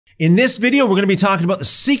In this video, we're going to be talking about the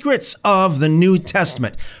secrets of the New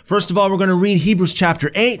Testament. First of all, we're going to read Hebrews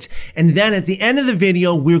chapter 8, and then at the end of the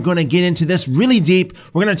video, we're going to get into this really deep.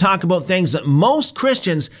 We're going to talk about things that most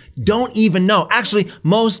Christians don't even know. Actually,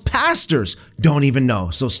 most pastors don't even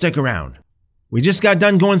know, so stick around. We just got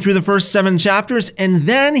done going through the first 7 chapters, and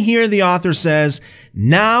then here the author says,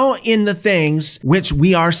 now in the things which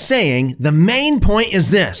we are saying, the main point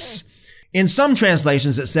is this. In some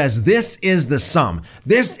translations, it says, this is the sum.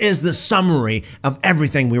 This is the summary of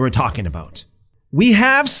everything we were talking about. We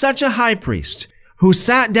have such a high priest who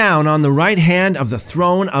sat down on the right hand of the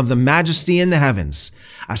throne of the majesty in the heavens,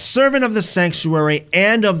 a servant of the sanctuary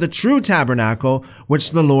and of the true tabernacle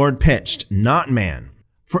which the Lord pitched, not man.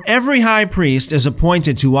 For every high priest is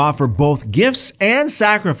appointed to offer both gifts and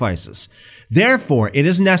sacrifices. Therefore, it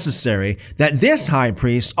is necessary that this high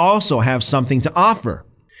priest also have something to offer.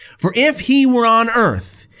 For if he were on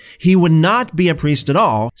earth, he would not be a priest at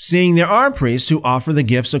all, seeing there are priests who offer the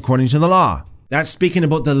gifts according to the law. That's speaking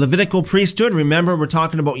about the Levitical priesthood. Remember, we're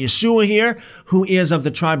talking about Yeshua here, who is of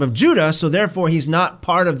the tribe of Judah, so therefore he's not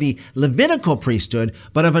part of the Levitical priesthood,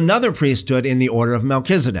 but of another priesthood in the order of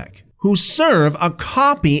Melchizedek, who serve a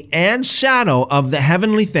copy and shadow of the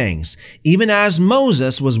heavenly things, even as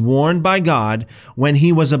Moses was warned by God when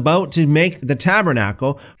he was about to make the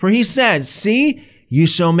tabernacle, for he said, see, you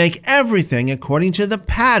shall make everything according to the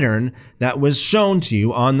pattern that was shown to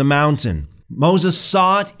you on the mountain. Moses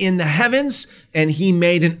saw it in the heavens, and he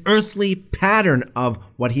made an earthly pattern of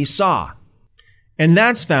what he saw. And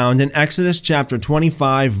that's found in Exodus chapter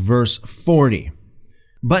 25, verse 40.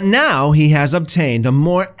 But now he has obtained a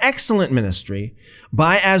more excellent ministry,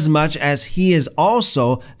 by as much as he is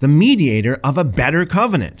also the mediator of a better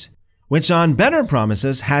covenant, which on better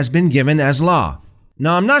promises has been given as law.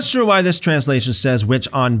 Now, I'm not sure why this translation says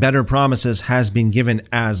which on better promises has been given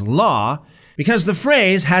as law, because the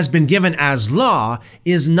phrase has been given as law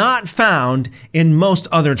is not found in most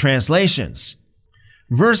other translations.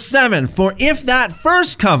 Verse 7, for if that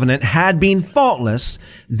first covenant had been faultless,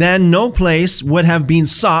 then no place would have been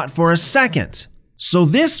sought for a second. So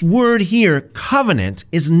this word here, covenant,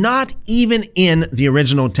 is not even in the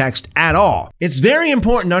original text at all. It's very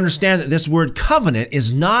important to understand that this word covenant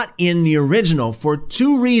is not in the original for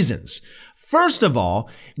 2 reasons. First of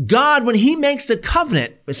all, God, when he makes a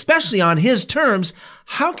covenant, especially on his terms,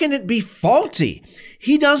 how can it be faulty?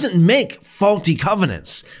 He doesn't make faulty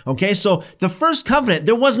covenants. Okay, so the first covenant,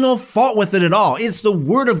 there was no fault with it at all. It's the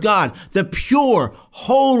word of God, the pure,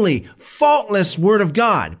 holy, faultless word of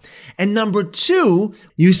God. And number 2,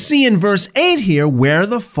 you see in verse 8 here where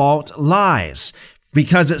the fault lies,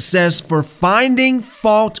 because it says, for finding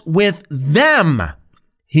fault with them,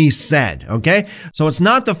 he said, okay? So it's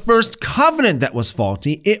not the first covenant that was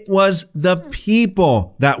faulty. It was the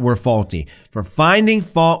people that were faulty for finding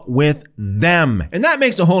fault with them. And that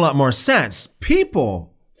makes a whole lot more sense.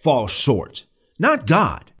 People fall short, not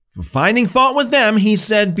God. For finding fault with them, he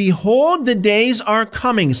said, behold, the days are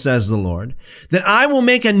coming, says the Lord, that I will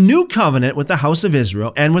make a new covenant with the house of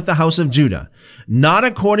Israel and with the house of Judah, not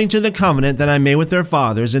according to the covenant that I made with their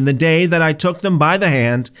fathers in the day that I took them by the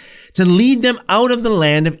hand to lead them out of the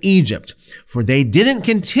land of Egypt. For they didn't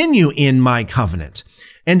continue in my covenant,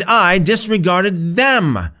 and I disregarded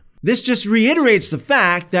them. This just reiterates the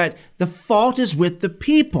fact that the fault is with the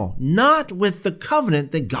people, not with the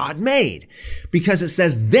covenant that God made, because it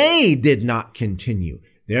says they did not continue.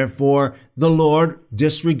 Therefore, the Lord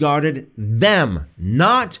disregarded them,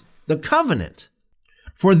 not the covenant.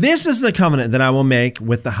 For this is the covenant that I will make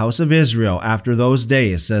with the house of Israel after those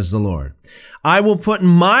days, says the Lord. I will put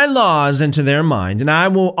my laws into their mind, and I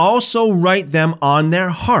will also write them on their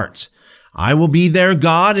heart. I will be their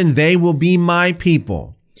God, and they will be my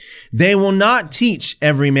people. They will not teach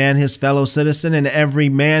every man his fellow citizen and every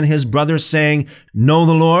man his brother, saying, know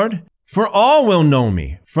the Lord, for all will know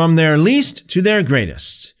me, from their least to their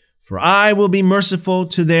greatest. For I will be merciful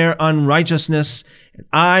to their unrighteousness, and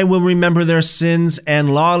I will remember their sins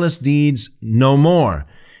and lawless deeds no more.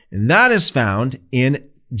 And that is found in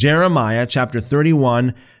Jeremiah chapter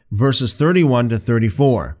 31, verses 31 to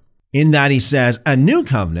 34. In that he says, a new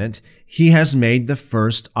covenant he has made the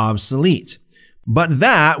first obsolete. But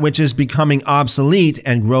that which is becoming obsolete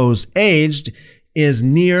and grows aged is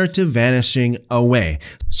near to vanishing away.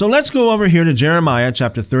 So let's go over here to Jeremiah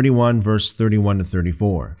chapter 31, verse 31 to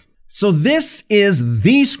 34. So this is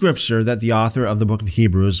the scripture that the author of the book of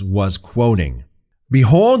Hebrews was quoting.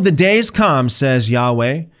 Behold, the days come, says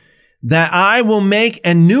Yahweh, that I will make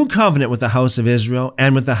a new covenant with the house of Israel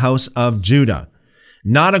and with the house of Judah,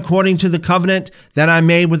 not according to the covenant that I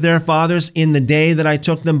made with their fathers in the day that I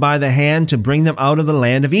took them by the hand to bring them out of the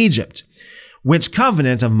land of Egypt, which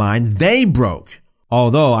covenant of mine they broke,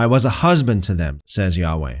 although I was a husband to them, says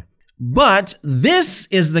Yahweh. But this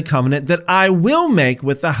is the covenant that I will make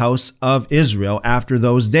with the house of Israel after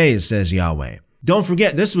those days, says Yahweh. Don't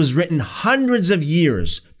forget, this was written hundreds of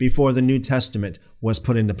years before the New Testament was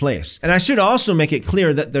put into place. And I should also make it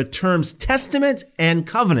clear that the terms testament and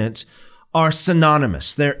covenant are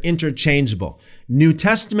synonymous. They're interchangeable. New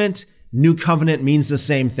Testament, New Covenant means the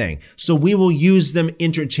same thing. So we will use them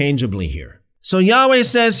interchangeably here. So Yahweh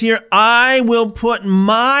says here, I will put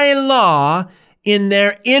my law in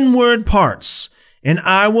their inward parts, and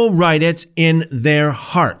I will write it in their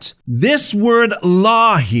heart. This word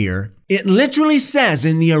law here, it literally says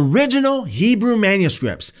in the original Hebrew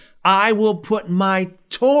manuscripts, I will put my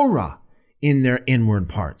Torah in their inward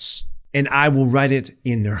parts, and I will write it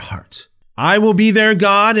in their heart. I will be their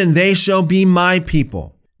God, and they shall be my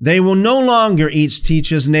people. They will no longer each teach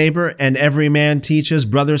his neighbor, and every man teach his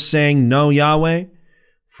brother, saying, Know Yahweh,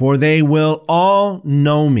 for they will all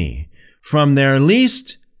know me, from their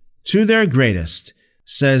least to their greatest,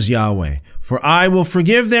 says Yahweh. For I will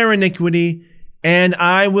forgive their iniquity, and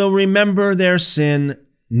I will remember their sin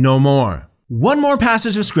no more. One more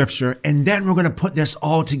passage of scripture, and then we're going to put this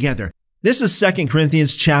all together. This is 2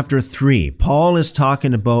 Corinthians chapter 3. Paul is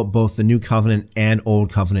talking about both the New Covenant and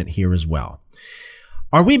Old Covenant here as well.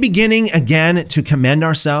 Are we beginning again to commend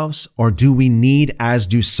ourselves, or do we need, as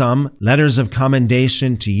do some, letters of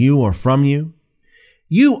commendation to you or from you?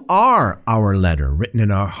 You are our letter written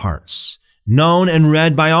in our hearts, known and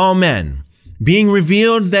read by all men, being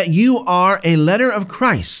revealed that you are a letter of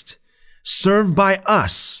Christ, served by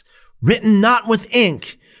us, written not with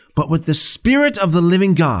ink, but with the Spirit of the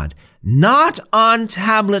living God, not on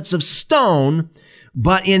tablets of stone,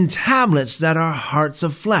 but in tablets that are hearts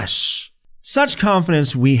of flesh. Such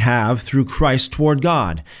confidence we have through Christ toward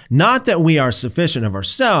God, not that we are sufficient of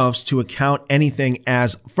ourselves to account anything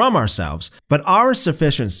as from ourselves, but our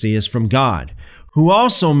sufficiency is from God, who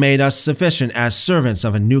also made us sufficient as servants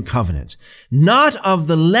of a new covenant, not of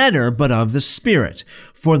the letter, but of the Spirit.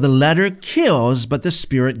 For the letter kills, but the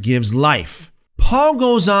Spirit gives life. Paul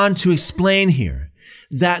goes on to explain here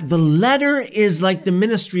that the letter is like the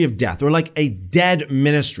ministry of death, or like a dead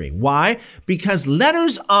ministry. Why? Because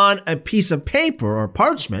letters on a piece of paper or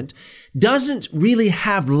parchment doesn't really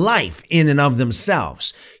have life in and of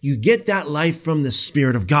themselves. You get that life from the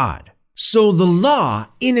Spirit of God. So the law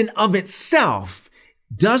in and of itself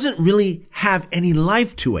doesn't really have any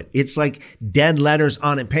life to it. It's like dead letters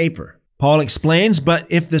on a paper. Paul explains, but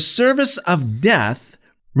if the service of death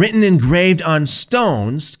written engraved on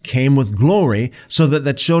stones came with glory, so that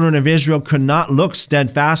the children of Israel could not look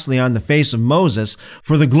steadfastly on the face of Moses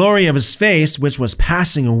for the glory of his face, which was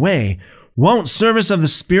passing away, won't service of the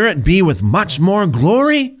Spirit be with much more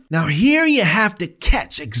glory? Now here you have to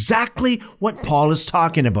catch exactly what Paul is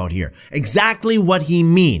talking about here, exactly what he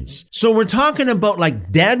means. So we're talking about like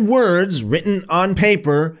dead words written on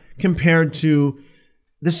paper compared to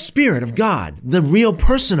the Spirit of God, the real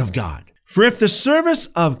person of God. For if the service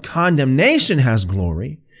of condemnation has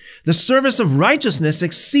glory, the service of righteousness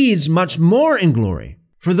exceeds much more in glory.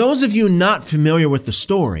 For those of you not familiar with the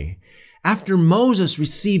story, after Moses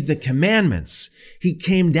received the commandments, he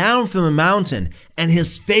came down from the mountain and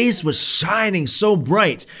his face was shining so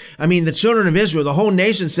bright. I mean, the children of Israel, the whole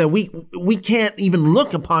nation said, we can't even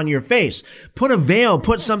look upon your face. Put a veil,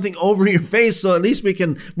 put something over your face so at least we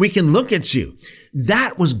can look at you.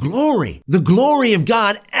 That was glory, the glory of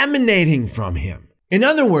God emanating from him. In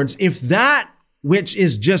other words, if that which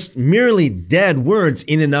is just merely dead words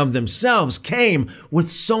in and of themselves came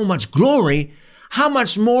with so much glory, how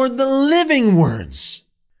much more the living words?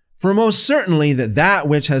 For most certainly that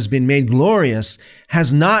which has been made glorious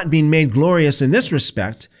has not been made glorious in this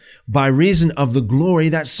respect by reason of the glory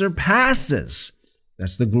that surpasses.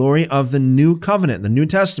 That's the glory of the new covenant, the New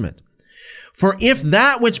Testament. For if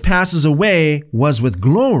that which passes away was with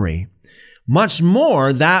glory, much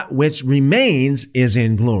more that which remains is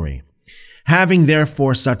in glory. Having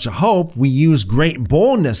therefore such a hope, we use great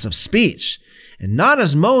boldness of speech, and not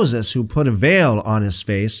as Moses, who put a veil on his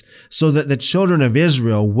face, so that the children of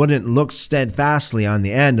Israel wouldn't look steadfastly on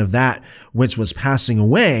the end of that which was passing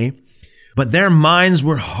away, but their minds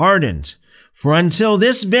were hardened. For until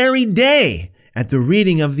this very day, at the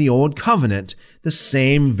reading of the Old Covenant, the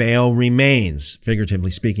same veil remains, figuratively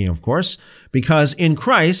speaking, of course, because in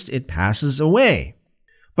Christ it passes away.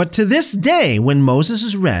 But to this day, when Moses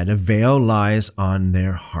is read, a veil lies on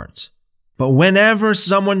their heart. But whenever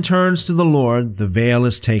someone turns to the Lord, the veil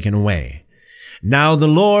is taken away. Now the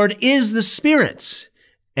Lord is the Spirit,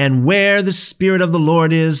 and where the Spirit of the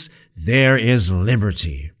Lord is, there is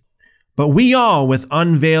liberty. But we all, with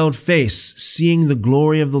unveiled face, seeing the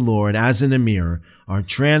glory of the Lord as in a mirror, are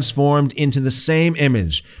transformed into the same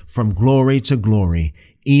image from glory to glory,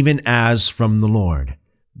 even as from the Lord,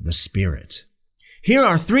 the Spirit. Here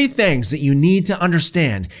are 3 things that you need to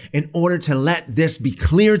understand in order to let this be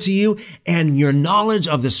clear to you, and your knowledge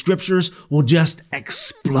of the scriptures will just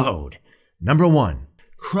explode. Number 1.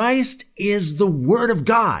 Christ is the Word of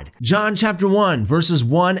God. John chapter 1, verses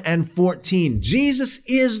 1 and 14. Jesus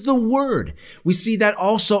is the Word. We see that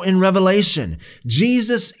also in Revelation.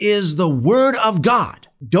 Jesus is the Word of God.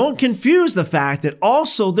 Don't confuse the fact that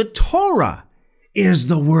also the Torah is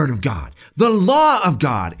the Word of God. The law of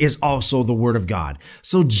God is also the Word of God.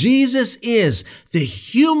 So Jesus is the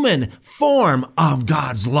human form of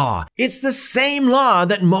God's law. It's the same law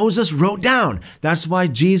that Moses wrote down. That's why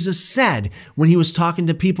Jesus said, when he was talking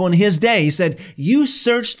to people in his day, he said, you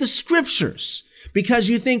search the scriptures because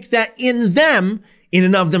you think that in them, in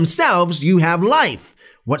and of themselves, you have life.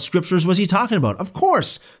 What scriptures was he talking about? Of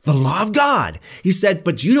course, the law of God. He said,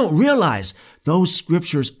 but you don't realize those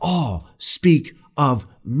scriptures all speak of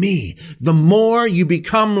me. The more you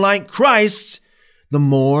become like Christ, the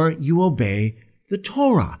more you obey the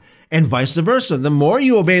Torah, and vice versa. The more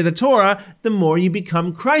you obey the Torah, the more you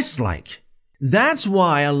become Christ-like. That's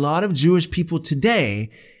why a lot of Jewish people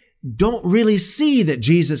today don't really see that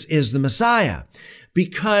Jesus is the Messiah,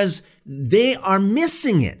 because they are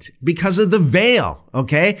missing it because of the veil,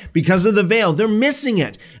 okay? Because of the veil, they're missing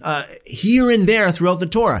it here and there throughout the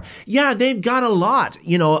Torah. Yeah, they've got a lot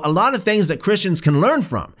of things that Christians can learn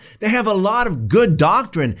from. They have a lot of good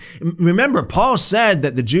doctrine. Remember, Paul said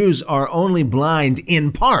that the Jews are only blind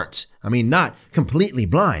in part. I mean, not completely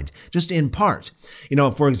blind, just in part.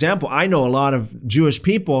 For example, I know a lot of Jewish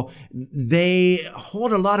people, they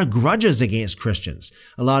hold a lot of grudges against Christians.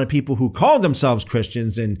 A lot of people who call themselves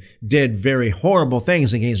Christians and did very horrible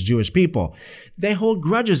things against Jewish people. They hold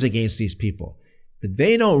grudges against these people. But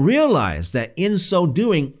they don't realize that in so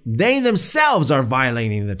doing, they themselves are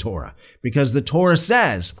violating the Torah, because the Torah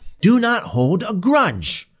says, do not hold a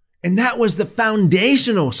grudge. And that was the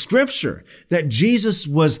foundational scripture that Jesus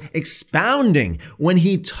was expounding when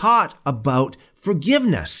he taught about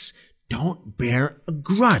forgiveness. Don't bear a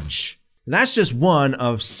grudge. And that's just one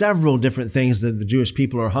of several different things that the Jewish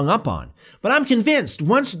people are hung up on. But I'm convinced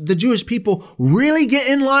once the Jewish people really get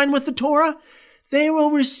in line with the Torah, they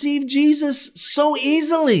will receive Jesus so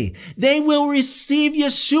easily. They will receive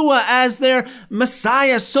Yeshua as their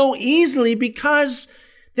Messiah so easily, because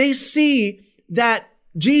they see that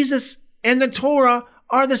Jesus and the Torah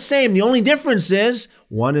are the same. The only difference is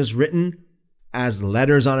one is written as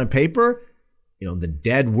letters on a paper, the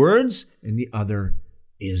dead words, and the other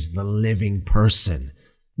is the living person.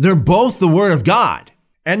 They're both the Word of God.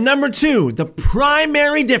 And number 2, the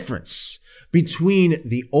primary difference between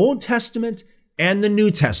the Old Testament and the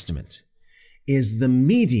New Testament is the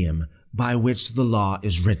medium by which the law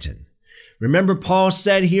is written. Remember, Paul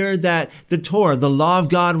said here that the Torah, the law of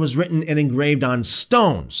God, was written and engraved on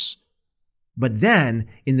stones. But then,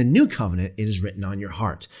 in the New Covenant, it is written on your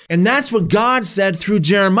heart. And that's what God said through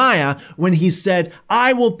Jeremiah when he said,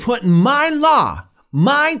 I will put my law,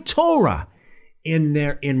 my Torah, in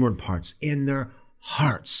their inward parts, in their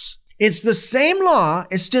hearts. It's the same law,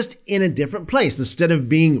 it's just in a different place. Instead of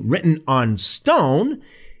being written on stone,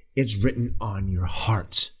 it's written on your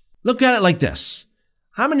heart. Look at it like this.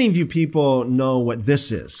 How many of you people know what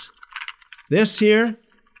this is? This here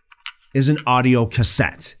is an audio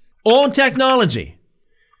cassette. Old technology.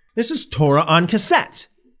 This is Torah on cassette.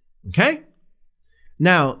 Okay?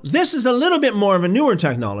 Now, this is a little bit more of a newer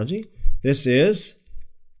technology. This is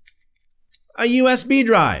a USB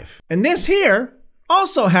drive. And this here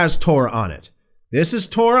also has Torah on it. This is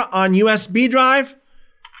Torah on USB drive.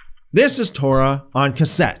 This is Torah on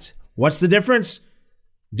cassette. What's the difference?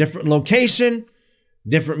 Different location,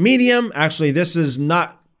 different medium. Actually, this is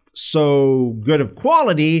not so good of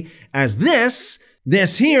quality as this.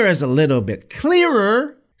 This here is a little bit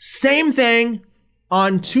clearer. Same thing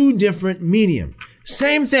on 2 different medium.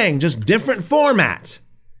 Same thing, just different format.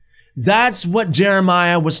 That's what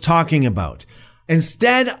Jeremiah was talking about.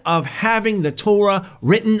 Instead of having the Torah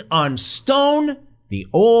written on stone, the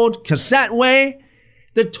old cassette way,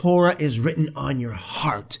 the Torah is written on your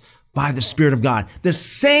heart by the Spirit of God. The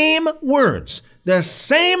same words, the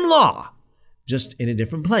same law, just in a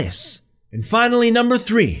different place. And finally, number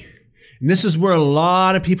 3, and this is where a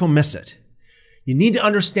lot of people miss it. You need to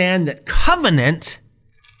understand that covenant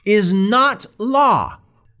is not law.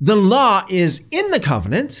 The law is in the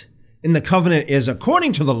covenant, and the covenant is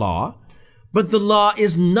according to the law, but the law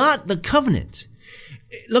is not the covenant.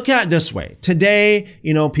 Look at it this way. Today,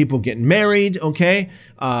 people get married, okay?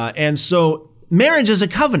 And so marriage is a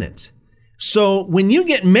covenant. So when you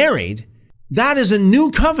get married, that is a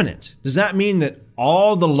new covenant. Does that mean that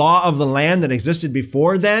all the law of the land that existed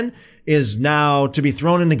before then is now to be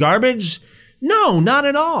thrown in the garbage? No, not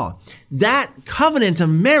at all. That covenant of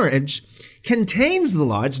marriage contains the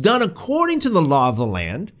law. It's done according to the law of the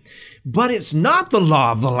land, but it's not the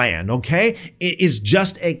law of the land, okay? It is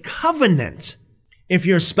just a covenant. If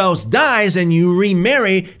your spouse dies and you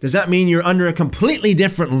remarry, does that mean you're under a completely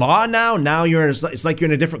different law now? Now it's like you're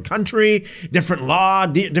in a different country, different law,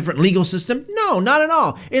 different legal system? No, not at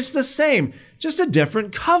all. It's the same, just a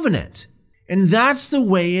different covenant. And that's the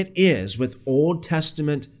way it is with Old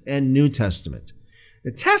Testament and New Testament.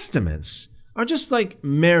 The testaments are just like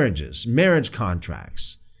marriages, marriage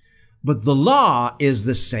contracts. But the law is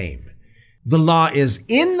the same. The law is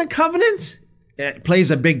in the covenant. It plays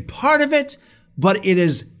a big part of it, but it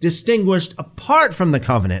is distinguished apart from the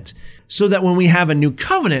covenant so that when we have a new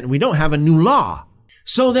covenant, we don't have a new law.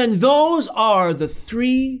 So then those are the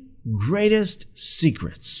three greatest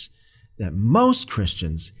secrets that most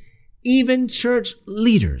Christians, even church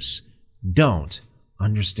leaders, don't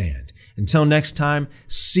understand. Until next time,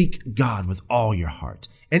 seek God with all your heart.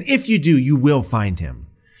 And if you do, you will find him.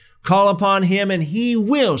 Call upon him and he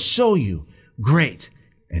will show you great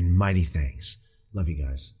and mighty things. Love you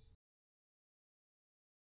guys.